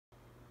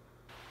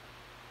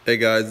Hey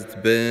guys, it's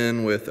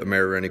Ben with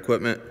American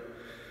Equipment.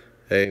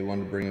 Hey, I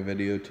wanted to bring a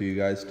video to you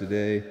guys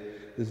today.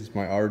 This is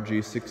my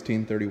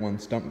RG1631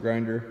 stump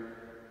grinder,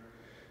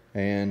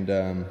 and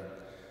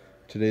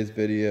today's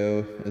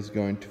video is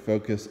going to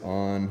focus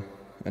on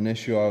an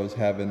issue I was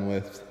having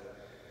with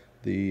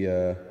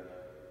the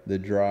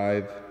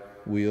drive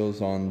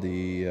wheels on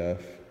the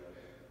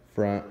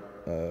front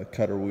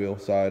cutter wheel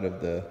side of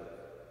the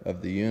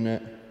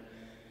unit.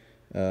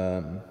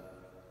 I'll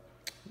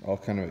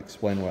kind of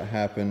explain what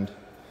happened.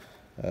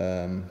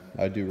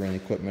 I do rent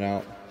equipment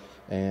out,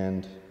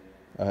 and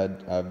I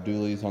have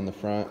dualies on the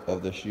front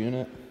of this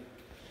unit,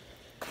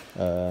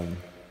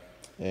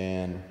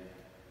 and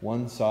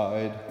one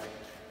side,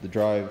 the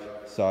drive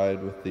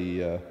side with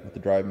the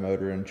drive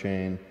motor and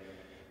chain,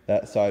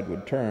 that side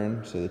would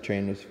turn, so the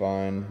chain was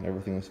fine,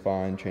 everything was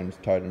fine, chain was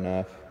tight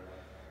enough,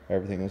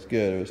 everything was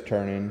good, it was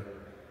turning,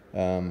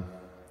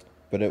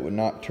 but it would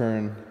not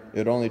turn. It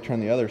would only turn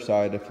the other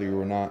side if you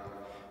were not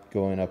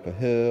going up a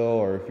hill,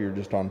 or if you're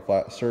just on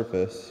flat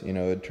surface, you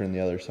know, it'd turn the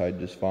other side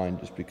just fine,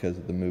 just because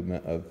of the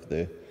movement of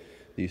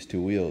these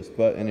two wheels.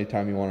 But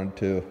anytime you wanted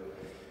to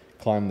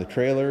climb the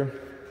trailer,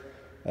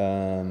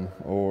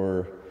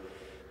 or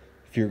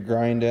if you're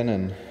grinding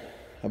and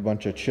a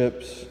bunch of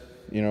chips,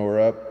 you know,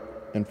 were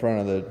up in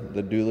front of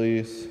the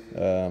dualies,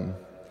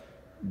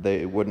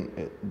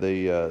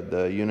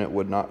 the unit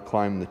would not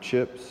climb the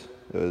chips.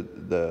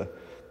 The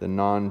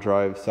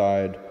non-drive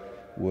side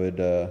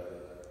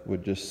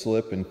would just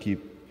slip and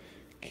keep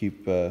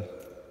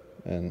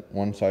and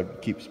one side would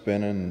keep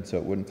spinning, and so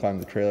it wouldn't climb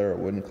the trailer, it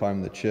wouldn't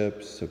climb the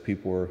chips, so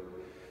people were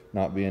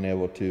not being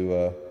able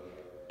to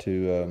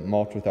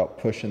mulch without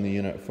pushing the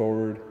unit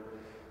forward.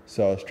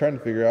 So I was trying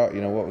to figure out,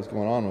 you know, what was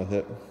going on with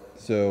it.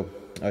 So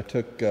I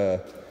took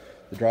the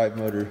drive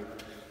motor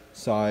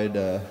side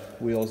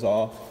wheels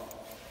off.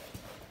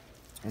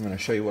 I'm going to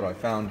show you what I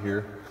found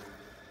here.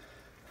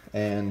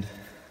 And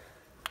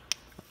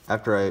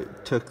after I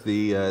took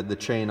the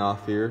chain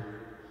off here,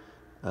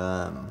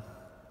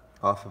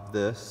 off of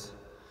this,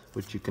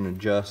 which you can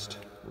adjust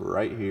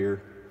right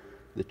here,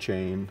 the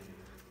chain,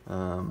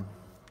 to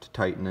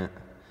tighten it.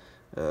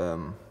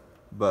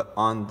 But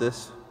on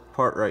this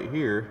part right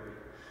here,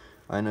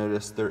 I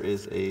noticed there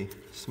is a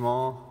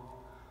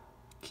small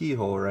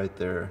keyhole right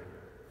there.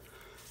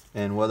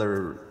 And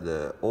whether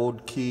the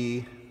old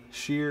key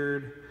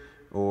sheared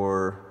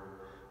or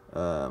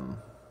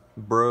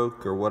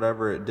broke or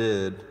whatever it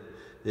did,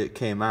 it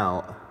came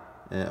out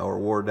or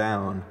wore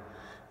down.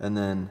 And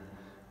then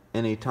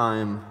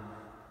anytime,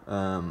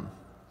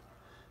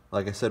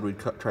 like I said, we'd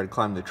try to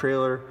climb the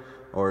trailer,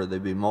 or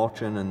they'd be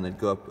mulching and they'd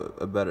go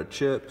up a bed of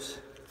chips,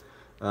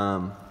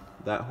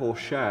 that whole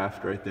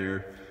shaft right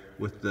there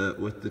with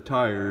the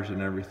tires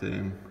and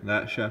everything,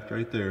 that shaft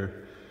right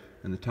there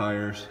and the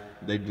tires,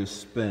 they just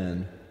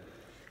spin,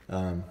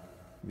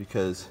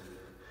 because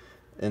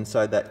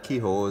inside that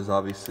keyhole is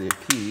obviously a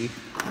key,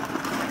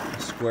 a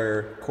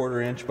square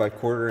 1/4 inch by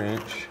 1/4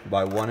 inch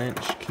by 1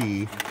 inch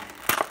key.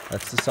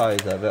 That's the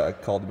size of it. I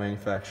called the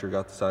manufacturer,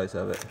 got the size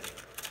of it,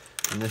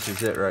 and this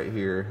is it right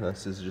here.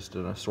 This is just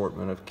an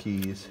assortment of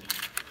keys,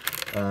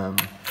 and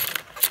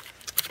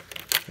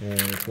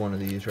it's one of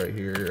these right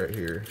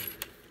here.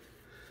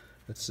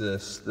 It's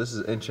this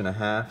is 1.5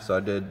 inches, so I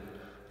did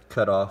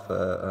cut off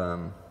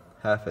a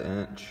 1/2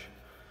 inch,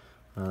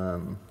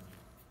 and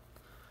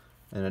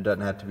it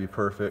doesn't have to be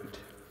perfect.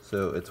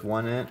 So it's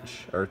 1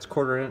 inch, or it's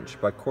 1/4 inch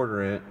by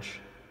 1/4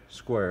 inch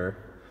square,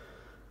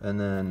 and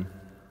then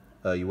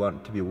you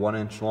want it to be 1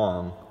 inch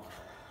long.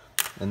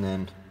 And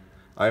then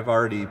I've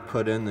already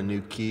put in the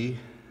new key,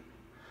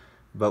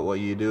 but what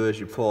you do is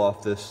you pull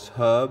off this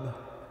hub,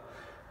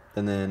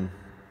 and then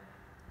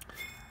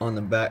on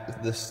the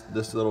back, this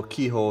little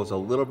keyhole is a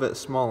little bit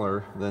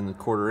smaller than the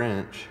 1/4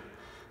 inch,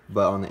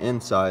 but on the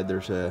inside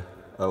there's a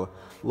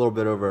little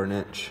bit over 1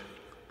 inch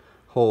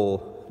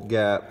hole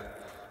gap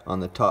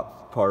on the top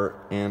part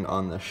and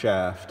on the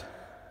shaft,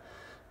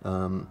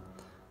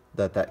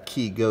 that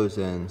key goes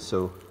in.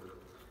 So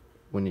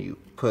when you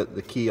put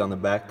the key on the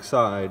back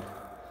side,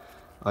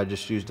 I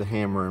just used a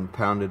hammer and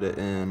pounded it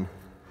in,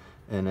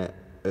 and it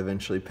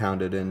eventually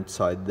pounded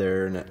inside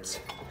there. And it's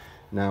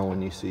now,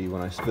 when you see,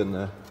 when I spin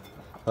the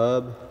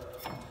hub,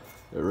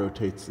 it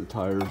rotates the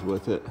tires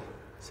with it,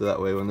 so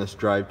that way when this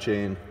drive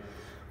chain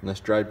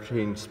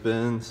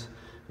spins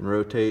and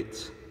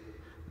rotates,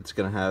 it's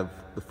gonna have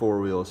the 4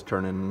 wheels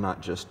turning,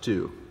 not just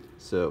 2.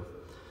 So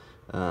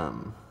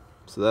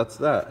so that's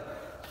that.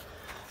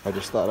 I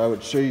just thought I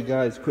would show you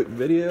guys a quick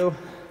video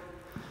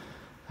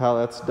how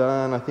that's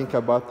done. I think I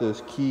bought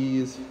those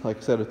keys, like I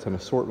said, it's an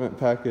assortment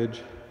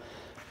package.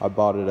 I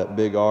bought it at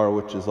Big R,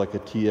 which is like a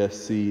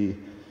TSC,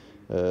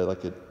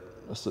 like a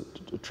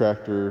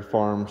tractor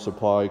farm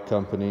supply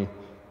company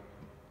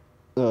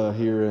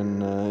here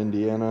in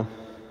Indiana,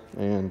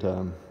 and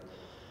it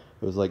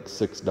was like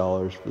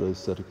 $6 for those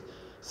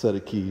set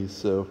of keys.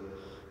 So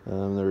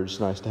they were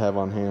just nice to have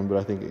on hand, but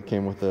I think it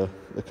came with a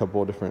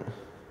couple of different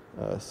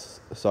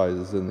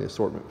sizes in the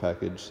assortment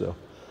package. So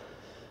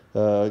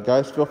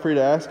guys, feel free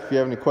to ask if you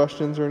have any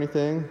questions or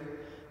anything.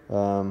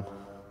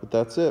 But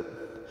that's it.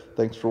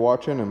 Thanks for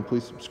watching, and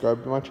please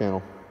subscribe to my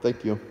channel.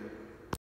 Thank you.